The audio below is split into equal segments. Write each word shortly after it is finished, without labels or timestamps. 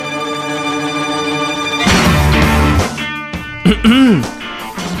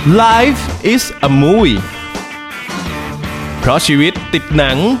Life is a movie เพราะชีวิตติดห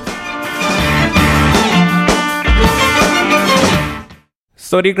นัง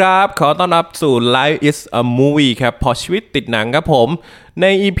สวัสดีครับขอต้อนรับสู่ Life is a movie ครับเพราะชีวิตติดหนังครับผมใน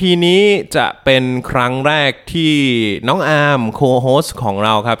EP นี้จะเป็นครั้งแรกที่น้องอาร์มโคโฮสต์ของเร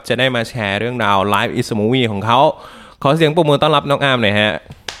าครับจะได้มาแชร์เรื่องราว Life is a movie ของเขาขอเสียงปรบมือต้อนรับน้องอาร์มหน่อยฮะ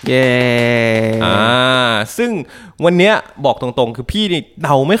เย้ซึ่งวันเนี้ยบอกตรงๆคือพี่นี่เด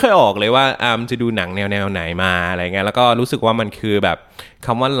าไม่ค่อยออกเลยว่าอาร์มจะดูหนังแนวไหนมาอะไรเงี้ยแล้วก็รู้สึกว่ามันคือแบบค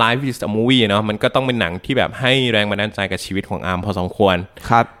ำว่า Life is a movie เนาะมันก็ต้องเป็นหนังที่แบบให้แรงบันดาลใจกับชีวิตของอาร์มพอสมควร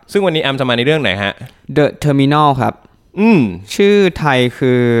ครับซึ่งวันนี้อาร์มจะมาในเรื่องไหนฮะ The Terminal ครับชื่อไทย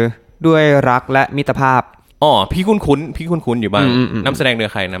คือด้วยรักและมิตรภาพพี่คุ้นอยู่บ้างนำแสดงโดย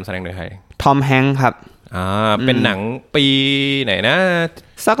ใครทอมแฮงค์ครับเป็นหนังปีไหนนะ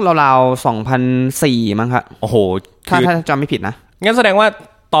สักราวๆ2004มั้งครับโอ้โหถ้าจำไม่ผิดนะงั้นแสดงว่า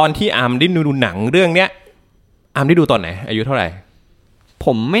ตอนที่อาร์มได้ดูหนังเรื่องเนี้ยอาร์มได้ดูตอนไหนอายุเท่าไหร่ผ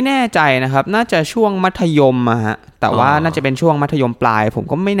มไม่แน่ใจนะครับน่าจะช่วงมัธยมอะฮะแต่ว่าน่าจะเป็นช่วงมัธยมปลายผม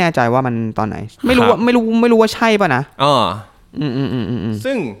ก็ไม่แน่ใจว่ามันตอนไหนไม่รู้ว่าใช่ป่ะนะ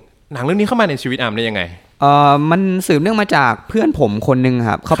ซึ่งหนังเรื่องนี้เข้ามาในชีวิตอาร์มได้ยังไงมันสืบเนื่องมาจากเพื่อนผมคนนึง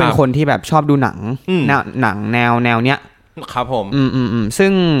ครับเขาเป็นคนที่แบบชอบดูหนังแนวเนี้ยครับผม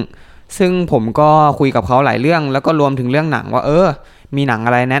ซึ่งผมก็คุยกับเขาหลายเรื่องแล้วก็รวมถึงเรื่องหนังว่ามีหนังอ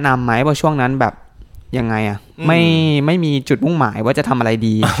ะไรแนะนำไหมเพราะช่วงนั้นแบบยังไงอ่ะไม่มีจุดมุ่งหมายว่าจะทำอะไร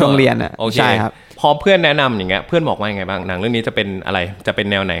ดีช่วงเรียนอ่ะใช่ครับพอเพื่อนแนะนำอย่างเงี้ยเพื่อนบอกว่ายังไงบ้างหนังเรื่องนี้จะเป็นอะไรจะเป็น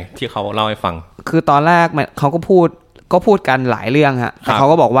แนวไหนที่เขาเล่าให้ฟังคือตอนแรกเขาก็พูดกันหลายเรื่องฮะแต่เขา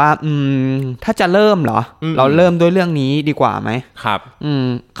ก็บอกว่าถ้าจะเริ่มเหรอเราเริ่มด้วยเรื่องนี้ดีกว่าไหมครับ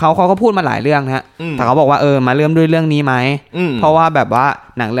เขาก็พูดมาหลายเรื่องฮะแต่เขาบอกว่ามาเริ่มด้วยเรื่องนี้ไหมเพราะว่าแบบว่า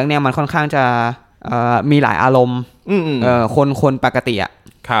หนังเรื่องนี้มันค่อนข้างจะมีหลายอารมณ์คนปกติอ่ะ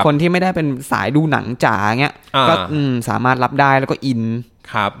คนที่ไม่ได้เป็นสายดูหนังจ๋าเงี้ยก็สามารถรับได้แล้วก็อิน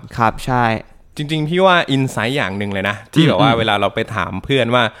ครับใช่จริงๆพี่ว่าอินไซต์อย่างนึงเลยนะที่แบบว่าเวลาเราไปถามเพื่อน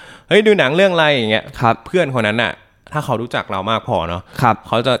ว่าเฮ้ยดูหนังเรื่องอะไรอย่างเงี้ยเพื่อนคนนั้นน่ะถ้าเขารู้จักเรามากพอเนาะเ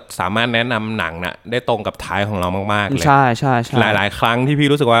ขาจะสามารถแนะนำหนังน่ะได้ตรงกับท้ายของเรามากๆเลยใช่ใช่หลายๆครั้งที่พี่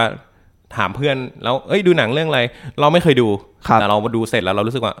รู้สึกว่าถามเพื่อนแล้วดูหนังเรื่องอะไรเราไม่เคยดูแต่เรามาดูเสร็จแล้วเรา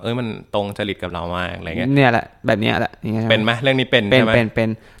รู้สึกว่ามันตรงจริตกับเรามากอะไรเงี้ยเนี่ยแหละแบบเนี้ยแหละเป็นไหมเรื่องนี้เป็นใช่ไหมเป็น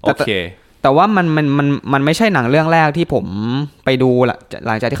โอเคแต่ว่ามันไม่ใช่หนังเรื่องแรกที่ผมไปดูห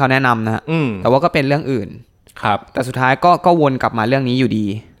ลังจากที่เขาแนะนำนะฮะแต่ว่าก็เป็นเรื่องอื่นครับแต่สุดท้ายก็วนกลับมาเรื่องนี้อยู่ดี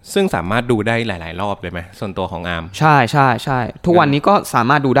ซึ่งสามารถดูได้หลายๆรอบเลยไหมส่วนตัวของอาร์มใช่ใช่ใช่ทุกวันนี้ก็สา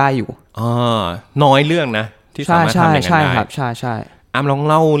มารถดูได้อยู่น้อยเรื่องนะที่สามารถทำอย่างนั้นได้ใช่ครับใช่ใช่อาร์มลอง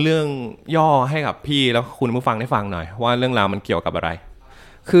เล่าเรื่องย่อให้กับพี่แล้วคุณผู้ฟังได้ฟังหน่อยว่าเรื่องราวมันเกี่ยวกับอะไร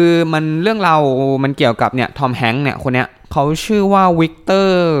คือเรื่องราวมันเกี่ยวกับเนี่ยทอมแฮงค์เนี่ยคนเนี้ยเขาชื่อว่าวิกเตอ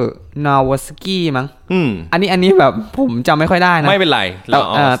ร์นาวสกี้มั้งอันนี้แบบผมจำไม่ค่อยได้นะไม่เป็นไร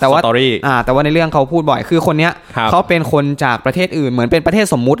แต่ว่าสตอรี่แต่ว่าในเรื่องเขาพูดบ่อยคือคนเนี้ยเขาเป็นคนจากประเทศอื่นเหมือนเป็นประเทศ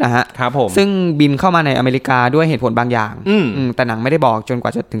สมมุติอะฮะครับผมซึ่งบินเข้ามาในอเมริกาด้วยเหตุผลบางอย่างแต่หนังไม่ได้บอกจนกว่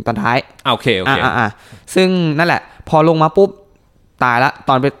าจะถึงตอนท้ายโอเคซึ่งนั่นแหละพอลงมาปุ๊บตายละต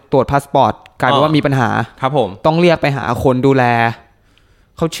อนไปตรวจพาสปอร์ตกลายเป็นว่ามีปัญหาครับผมต้องเรียกไปหาคนดูแล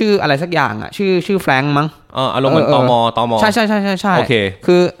เขาชื่ออะไรสักอย่างอ่ะชื่อแฟรงค์มั้งอารมณ์เหมือนตมใช่โอเค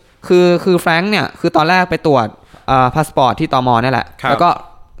คือแฟรงค์เนี่ยคือตอนแรกไปตรวจพาสปอร์ตที่ตมนี่แหละแล้วก็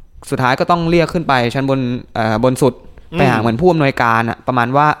สุดท้ายก็ต้องเรียกขึ้นไปชั้นบนสุดไปหาเหมือนผู้อำนวยการอ่ะประมาณ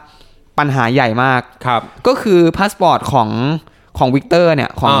ว่าปัญหาใหญ่มากครับก็คือพาสปอร์ตของวิกเตอร์เนี่ย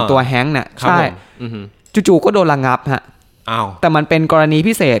ของตัวแฮงค์เนี่ยใช่จู่ๆก็โดนระงับฮะแต่มันเป็นกรณี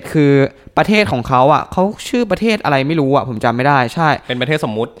พิเศษคือประเทศของเขาอ่ะเขาชื่อประเทศอะไรไม่รู้อ่ะผมจำไม่ได้ใช่เป็นประเทศส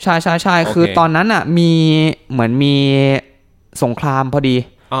มมุติใช่คือตอนนั้นอ่ะเหมือนมีสงครามพอดี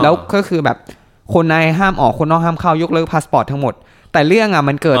แล้วก็คือแบบคนในห้ามออกคนนอกห้ามเข้ายกเลิกพาสปอร์ตทั้งหมดแต่เรื่องอ่ะ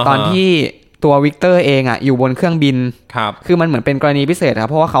มันเกิดตอนที่ตัววิกเตอร์เองอ่ะอยู่บนเครื่องบินคือมันเหมือนเป็นกรณีพิเศษครับ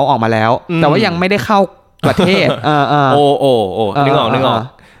เพราะว่าเขาออกมาแล้วแต่ว่ายังไม่ได้เข้าประเทศนึกออก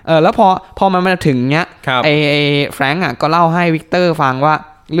แล้วพอมันมาถึงเนี้ยไอ้แฟรงค์อ่ะก็เล่าให้วิกเตอร์ฟังว่า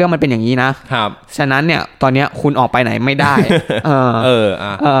เรื่องมันเป็นอย่างนี้นะครับฉะนั้นเนี่ยตอนเนี้ยคุณออกไปไหนไม่ได้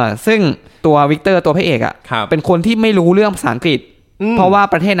ซึ่งตัววิกเตอร์ตัวพระเอกอ่ะเป็นคนที่ไม่รู้เรื่องภาษาอังกฤษเพราะว่า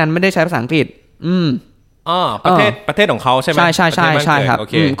ประเทศนั้นไม่ได้ใช้ภาษาอังกฤษประเทศของเขาใช่ไหมใช่ครับ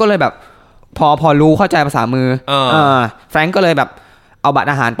ก็เลยแบบพอรู้เข้าใจภาษามือแฟรงค์ก็เลยแบบเอาบัตร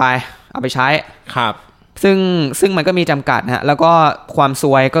อาหารไปเอาไปใช้ครับซึ่งมันก็มีจำกัดฮะแล้วก็ความซ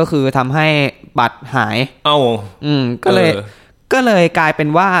วยก็คือทำให้บัตรหายก็เลยกลายเป็น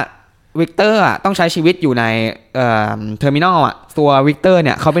ว่าวิกเตอร์อ่ะต้องใช้ชีวิตอยู่ในเทอร์มินอลอ่ะตัววิกเตอร์เ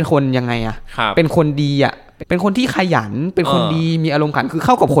นี่ยเขาเป็นคนยังไงอ่ะเป็นคนดีอ่ะ เป็นคนที่ขยันเป็นคนดีมีอารมณ์ขันคือเ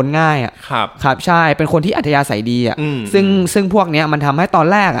ข้ากับคนง่ายอ่ะครับใช่เป็นคนที่อัธยาศัยดีอ่ะซึ่งพวกเนี้ยมันทำให้ตอน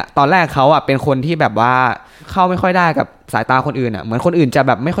แรกเขาอ่ะเป็นคนที่แบบว่าเข้าไม่ค่อยได้กับสายตาคนอื่นอ่ะเหมือนคนอื่นจะแ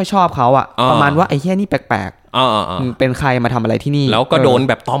บบไม่ค่อยชอบเขาอ่ะประมาณว่าไอ้เหี้ยนี่แปลกๆเป็นใครมาทำอะไรที่นี่แล้วก็โดน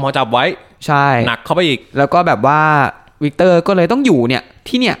แบบตม.จับไว้ใช่หนักเข้าไปอีกแล้วก็แบบว่าวิกเตอร์ก็เลยต้องอยู่เนี่ย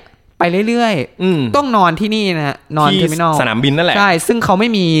ที่เนี่ยไปเรื่อยๆต้องนอนที่นี่นะนอนเทอร์มินอลสนามบินนั่นแหละใช่ซึ่งเขาไม่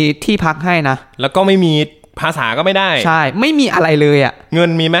มีที่พักให้นะแล้วก็ไม่มีภาษาก็ไม่ได้ใช่ไม่มีอะไรเลยอ่ะเงิน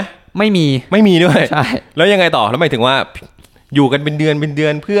มีไหมไม่มีด้วยใช่แล้วยังไงต่อแล้วหมายถึงว่าอยู่กันเป็นเดือ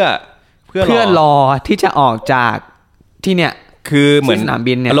นเพื่อรอที่จะออกจากที่เนี่ยคือเหมือนสนาม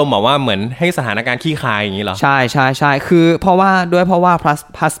บินเนี่ยอารมณ์แบบว่าเหมือนให้สถานการณ์ขี้คายอย่างนี้เหรอใช่คือเพราะว่า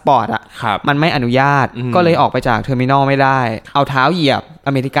พาสปอร์ตอ่ะมันไม่อนุญาตก็เลยออกไปจากเทอร์มินอลไม่ได้เอาเท้าเหยียบ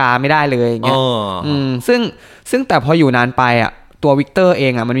อเมริกาไม่ได้เลยอย่างเงี้ยซึ่งแต่พออยู่นานไปอ่ะตัววิกเตอร์เอ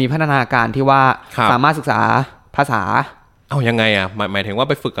งอ่ะมันมีพัฒนาการที่ว่าสามารถศึกษาภาษาเอายังไงอ่ะหมายถึงว่า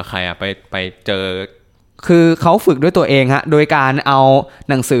ไปฝึกกับใครอ่ะไปเจอคือเขาฝึกด้วยตัวเองฮะโดยการเอา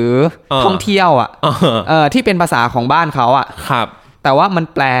หนังสือท่องเที่ยวอ่ะที่เป็นภาษาของบ้านเขาอ่ะครับแต่ว่ามัน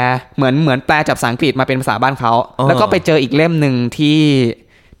แปลเหมือนแปลจากภาษาอังกฤษมาเป็นภาษาบ้านเขาแล้วก็ไปเจออีกเล่มนึง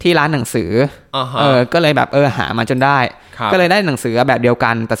ที่ร้านหนังสือก็เลยแบบหามาจนได้ก็เลยได้หนังสือแบบเดียว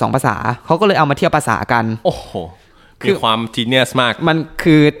กันแต่2ภาษาเขาก็เลยเอามาเทียบภาษากันโอ้โหคือความจีเนียสมากมัน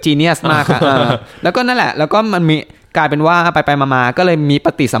คือจีเนียสมากครับแล้วก็นั่นแหละแล้วก็มันมีกลายเป็นว่าไปมาก็เลยมีป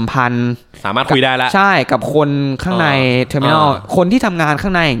ฏิสัมพันธ์สามารถคุยได้แล้วใช่กับคนข้างในเทอร์มินอลคนที่ทำงานข้า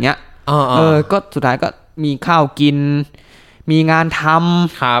งในอย่างเงี้ยก็สุดท้ายก็มีข้าวกินมีงานท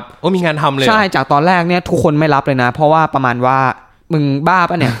ำครับมีงานทำเลยใช่จากตอนแรกเนี่ยทุกคนไม่รับเลยนะเพราะว่าประมาณว่ามึงบ้า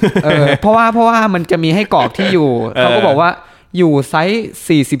ปะเนี่ยเพราะว่ามันจะมีให้กรอกที่อยู่เขาก็บอกว่าอยู่ไซส์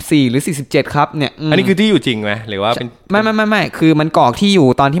44หรือ47ครับเนี่ยอันนี้คือที่อยู่จริงไหมหรือว่าเป็นไม่คือมันกรอกที่อยู่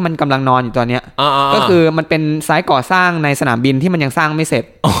ตอนที่มันกำลังนอนอยู่ตอนเนี้ยก็คือมันเป็นไซส์ก่อสร้างในสนามบินที่มันยังสร้างไม่เสร็จ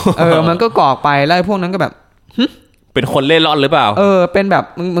มันก็กรอกไปแล้วพวกนั้นก็แบบเป็นคนเล่ร่อนหรือเปล่าเป็นแบบ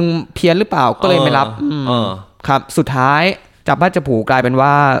มึงเพี้ยนหรือเปล่าก็เลยไม่รับครับสุดท้ายจับบ้าจะผูกกลายเป็นว่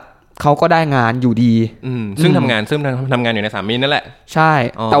าเขาก็ได้งานอยู่ดีซึ่งทำงานอยู่ในสนามบินนั่นแหละใช่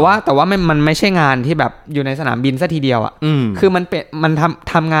แต่ว่ามันไม่ใช่งานที่แบบอยู่ในสนามบินซะทีเดียวอ่ะคือมัน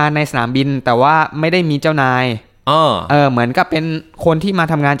ทำงานในสนามบินแต่ว่าไม่ได้มีเจ้านายเหมือนกับเป็นคนที่มา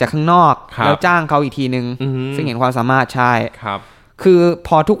ทำงานจากข้างนอกแล้วจ้างเขาอีกทีนึงซึ่งเห็นความสามารถใช่ครับคือพ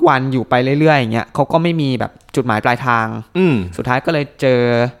อทุกวันอยู่ไปเรื่อยๆอย่างเงี้ยเขาก็ไม่มีแบบจุดหมายปลายทางสุดท้ายก็เลยเจอ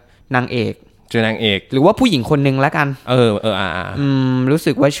นางเอกหรือว่าผู้หญิงคนนึงแล้วกันรู้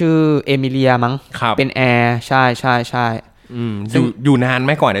สึกว่าชื่อเอมิเลียมั้งเป็นแอร์ใช่อยู่นานไห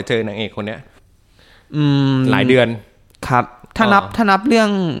มก่อนจะเจอนางเอกคนเนี้ยหลายเดือนครับถ้านับเรื่อง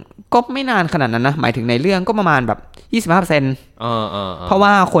ก็ไม่นานขนาดนั้นนะหมายถึงในเรื่องก็ประมาณแบบ 25% เพราะว่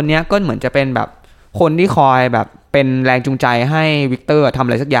าคนเนี้ยก็เหมือนจะเป็นแบบคนที่คอยแบบเป็นแรงจูงใจให้วิกเตอร์ทำอ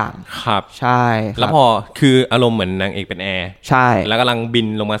ะไรสักอย่างครับใช่แล้วพอคืออารมณ์เหมือนนางเอกเป็นแอร์ใช่แล้วกำลังบิน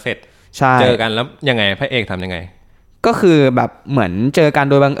ลงมาเสร็จเจอกันแล้วยังไงพระเอกทำยังไงก็คือแบบเหมือนเจอกัน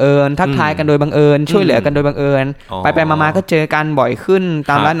โดยบังเอิญทักทายกันโดยบังเอิญช่วยเหลือกันโดยบังเอิญไปมาก็เจอกันบ่อยขึ้น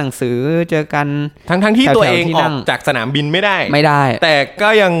ตามร้านหนังสือเจอกันทั้งที่ตัวเองออกจากสนามบินไม่ได้แต่ก็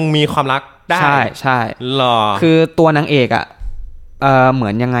ยังมีความรักได้ใช่หรอคือตัวนางเอกอ่ะเหมื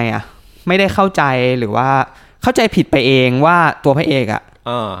อนยังไงอ่ะไม่ได้เข้าใจหรือว่าเข้าใจผิดไปเองว่าตัวพระเอกอ่ะ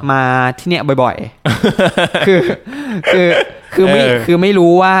มาที่เนี้ยบ่อยๆคือไม่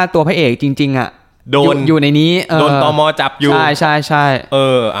รู้ว่าตัวพระเอกจริงๆอ่ะโดนอยู่ในนี้โดนตม.จับอยู่ใช่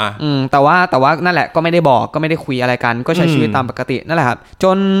แต่ว่านั่นแหละก็ไม่ได้บอกก็ไม่ได้คุยอะไรกันก็ใช้ชีวิตตามปกตินั่นแหละครับจ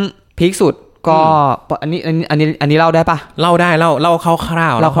นพีคสุดก็อันนี้เล่าได้ปะเล่าได้เล่าคร่า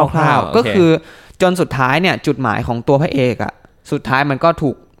วๆก็คือจนสุดท้ายเนี่ยจุดหมายของตัวพระเอกอ่ะสุดท้ายมันก็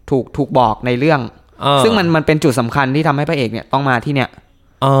ถูกบอกในเรื่องซึ่งมันเป็นจุดสำคัญที่ทำให้พระเอกเนี่ยต้องมาที่เนี่ย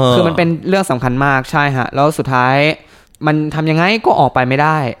คือมันเป็นเรื่องสำคัญมากใช่ฮะแล้วสุดท้ายมันทำยังไงก็ออกไปไม่ไ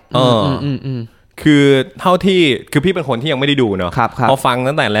ด้คือเท่าที่คือพี่เป็นคนที่ยังไม่ได้ดูเนาะพอฟัง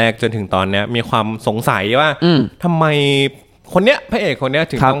ตั้งแต่แรกจนถึงตอนเนี้ยมีความสงสัยว่าทำไมคนเนี้ยพระเอกคนเนี้ย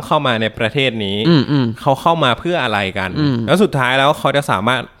ถึงต้องเข้ามาในประเทศนี้เขาเข้ามาเพื่ออะไรกันแล้วสุดท้ายแล้วเขาจะสาม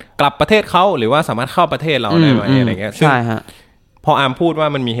ารถกลับประเทศเขาหรือว่าสามารถเข้าประเทศเราได้ไหมอะไรเงี้ยใช่ฮะพออาร์มพูดว่า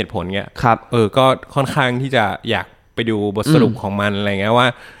มันมีเหตุผลเงี้ยก็ค่อนข้างที่จะอยากไปดูบทสรุปของมันอะไรเงี้ยว่า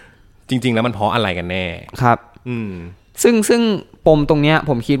จริงๆแล้วมันเพราะอะไรกันแน่ครับซึ่งปมตรงเนี้ย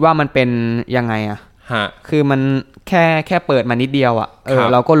ผมคิดว่ามันเป็นยังไงอะคือมันแค่เปิดมานิดเดียวอะ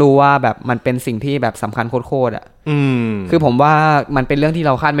เราก็รู้ว่าแบบมันเป็นสิ่งที่แบบสำคัญโคตรอะคือผมว่ามันเป็นเรื่องที่เ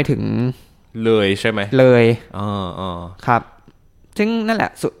ราคาดไม่ถึงเลยใช่ไหมเลยครับซึ่งนั่นแหล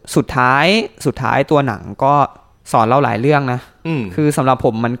ะสุดท้ายตัวหนังก็ สอนเราหลายเรื่องนะคือสำหรับผ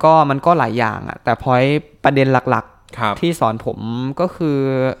มมันก็หลายอย่างอะแต่พอยประเด็นหลักๆที่สอนผมก็คือ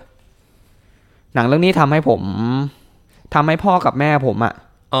หนังเรื่องนี้ทำให้พ่อกับแม่ผมอะ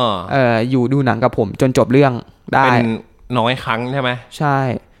อยู่ดูหนังกับผมจนจบเรื่องได้เป็นน้อยครั้งใช่ไหมใช่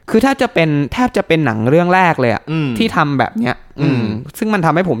คือแทบจะเป็นหนังเรื่องแรกเลยอะที่ทำแบบเนี้ยซึ่งมันท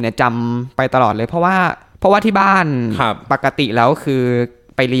ำให้ผมเนี่ยจำไปตลอดเลยเพราะว่าที่บ้านปกติแล้วคือ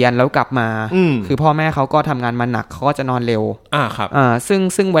ไปเรียนแล้วกลับมาคือพ่อแม่เขาก็ทำงานมาหนักเขาก็จะนอนเร็วครับ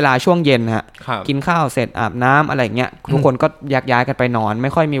ซึ่งเวลาช่วงเย็นฮะกินข้าวเสร็จอาบน้ำอะไรเงี้ยทุกคนก็แยกย้ายกันไปนอนไ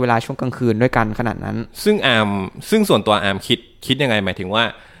ม่ค่อยมีเวลาช่วงกลางคืนด้วยกันขนาดนั้นซึ่งส่วนตัวอาร์มคิดยังไงหมายถึงว่า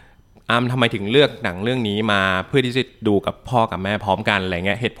อาร์มทำไมถึงเลือกหนังเรื่องนี้มาเพื่อที่จะดูกับพ่อกับแม่พร้อมกันอะไรเ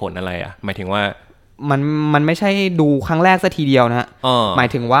งี้ยเหตุผลอะไรอ่ะหมายถึงว่ามันไม่ใช่ดูครั้งแรกซะทีเดียวนะหมาย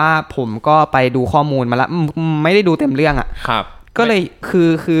ถึงว่าผมก็ไปดูข้อมูลมาแล้วไม่ได้ดูเต็มเรื่องอ่ะครับก็เลย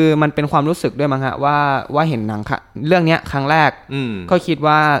คือมันเป็นความรู้สึกด้วยมั้งฮะว่าเห็นหนังเรื่องนี้ครั้งแรกก็คิด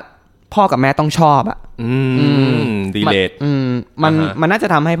ว่าพ่อกับแม่ต้องชอบอ่ะดีเลทมันน่าจะ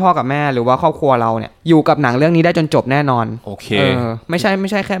ทำให้พ่อกับแม่หรือว่าครอบครัวเราเนี่ยอยู่กับหนังเรื่องนี้ได้จนจบแน่นอนโอเคไม่ใ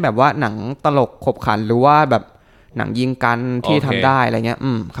ช่แค่แบบว่าหนังตลกขบขันหรือว่าแบบหนังยิงกันที่ทำได้อะไรเงี้ย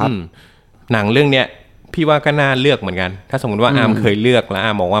ครับหนังเรื่องเนี้ยพี่ว่าก็น่าเลือกเหมือนกันถ้าสมมติว่าอาร์มเคยเลือกแล้วอ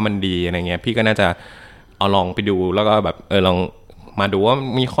าร์มมองว่ามันดีอะไรเงี้ยพี่ก็น่าจะเอาลองไปดูแล้วก็แบบลองมาดูว่า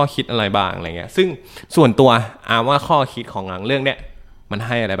มีข้อคิดอะไรบ้างอะไรเงี้ยซึ่งส่วนตัวอาร์มว่าข้อคิดของหนังเรื่องเนี้ยมันใ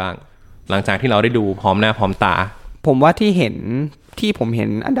ห้อะไรบ้างหลังจากที่เราได้ดูพร้อมหน้าพร้อมตาผมว่าที่ผมเห็น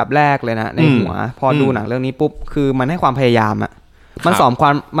อันดับแรกเลยนะในหัวพอดูหนังเรื่องนี้ปุ๊บคือมันให้ความพยายามอะมันสอน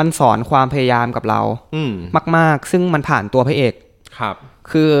ความพยายามกับเรามากๆซึ่งมันผ่านตัวพระเอกครับ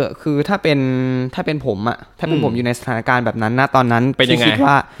คือถ้าเป็นผมอะถ้าเป็นผมอยู่ในสถานการณ์แบบนั้นนะตอนนั้นเป็นยังไงคิด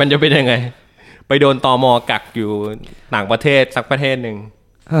ว่ามันจะเป็นยังไงไปโดนตม.กักอยู่ต่างประเทศสักประเทศนึง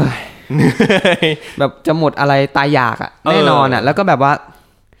แบบจะหมดอะไรตายอยากอะแน่นอนอะแล้วก็แบบว่า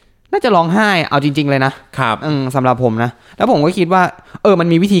น่าจะร้องไห้เอาจริงๆเลยนะครับสำหรับผมนะแล้วผมก็คิดว่ามัน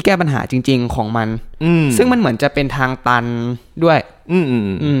มีวิธีแก้ปัญหาจริงๆของมันซึ่งมันเหมือนจะเป็นทางตันด้วย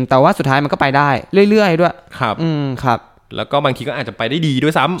แต่ว่าสุดท้ายมันก็ไปได้เรื่อยๆด้วยครับครับแล้วก็บางทีก็อาจจะไปได้ดีด้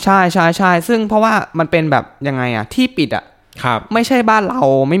วยซ้ำใช่ใช่ใช่ซึ่งเพราะว่ามันเป็นแบบยังไงอะที่ปิดอะไม่ใช่บ้านเรา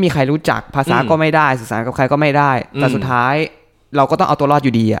ไม่มีใครรู้จักภาษาก็ไม่ได้สื่อสารกับใครก็ไม่ได้แต่สุดท้ายเราก็ต้องเอาตัวรอดอ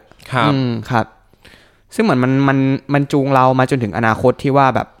ยู่ดีอ่ะครับซึ่งเหมือนมันจูงเรามาจนถึงอนาคตที่ว่า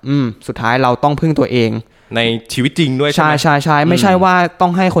แบบสุดท้ายเราต้องพึ่งตัวเองในชีวิตจริงด้วยใช่ไหมใช่ไม่ใช่ว่าต้อ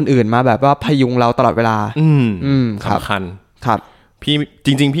งให้คนอื่นมาแบบว่าพยุงเราตลอดเวลาสำคัญครับพี่จ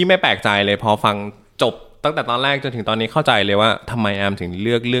ริงๆพี่ไม่แปลกใจเลยพอฟังจบตั้งแต่ตอนแรกจนถึงตอนนี้เข้าใจเลยว่าทำไมอาร์มถึงเ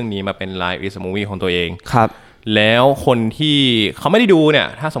ลือกเรื่องนี้มาเป็น Life is a Movie ของตัวเองครับแล้วคนที่เขาไม่ได้ดูเนี่ย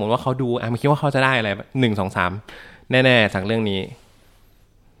ถ้าสมมติว่าเขาดูคิดว่าเขาจะได้อะไร1 2 3แน่ๆจากเรื่องนี้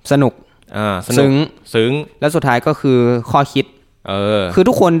สนุกซึ้งแล้วสุดท้ายก็คือข้อคิดคือ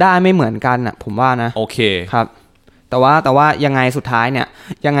ทุกคนได้ไม่เหมือนกันอ่ะผมว่านะโอเคครับแต่ว่ายังไงสุดท้ายเนี่ย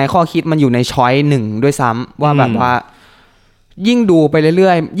ยังไงข้อคิดมันอยู่ในช้อยหนึ่งด้วยซ้ำว่าแบบว่ายิ่งดูไปเ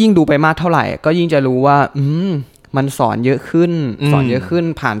รื่อยๆยิ่งดูไปมากเท่าไหร่ก็ยิ่งจะรู้ว่ามันสอนเยอะขึ้น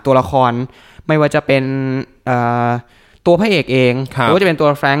ผ่านตัวละครไม่ว่าจะเป็นตัวพระเอกเองหรือว่าจะเป็นตัว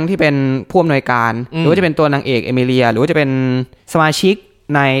แฟรงค์ที่เป็นผู้อำนวยการหรือว่าจะเป็นตัวนางเอกเอมิเลียหรือว่าจะเป็นสมาชิก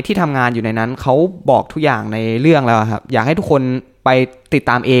ในที่ทำงานอยู่ในนั้นเขาบอกทุกอย่างในเรื่องแล้วครับอยากให้ทุกคนไปติด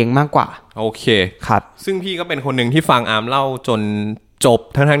ตามเองมากกว่าโอเคครับซึ่งพี่ก็เป็นคนหนึ่งที่ฟังอาร์มเล่าจนจบ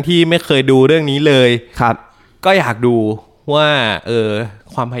ทั้งที่ไม่เคยดูเรื่องนี้เลยครับก็อยากดูว่า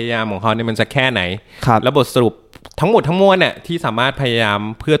ความพยายามของเขาเนี่ยมันจะแค่ไหนแล้วบทสรุปทั้งหมดทั้งมวลเนี่ยที่สามารถพยายาม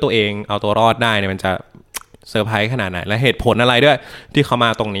เพื่อตัวเองเอาตัวรอดได้เนี่ยมันจะเซอร์ไพรส์ขนาดไหนและเหตุผลอะไรด้วยที่เขามา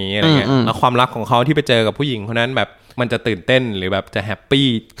ตรงนี้อะไรเงี้ยแล้วความรักของเขาที่ไปเจอกับผู้หญิงคนนั้นแบบมันจะตื่นเต้นหรือแบบจะแฮปปี้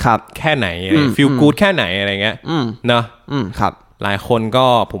แค่ไหนฟีลกู๊ดแค่ไหนอะไรเงี้ยเนาะครับหลายคนก็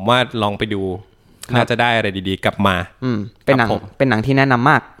ผมว่าลองไปดูน่าจะได้อะไรดีๆกลับมาเป็นหนังที่แนะนำ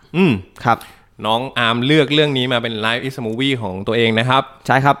มากครับน้องอาร์มเลือกเรื่องนี้มาเป็น Life is a Movie ของตัวเองนะครับใ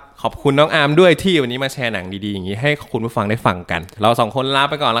ช่ครับขอบคุณน้องอาร์มด้วยที่วันนี้มาแชร์หนังดีๆอย่างนี้ให้คุณผู้ฟังได้ฟังกันเรา2คนลา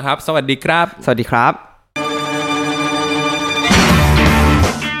ไปก่อนแล้วครับสวัสดีครับสวัสดีครับ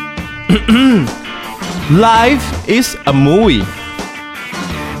Life is a Movie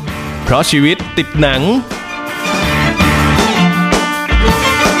เพราะชีวิตติดหนัง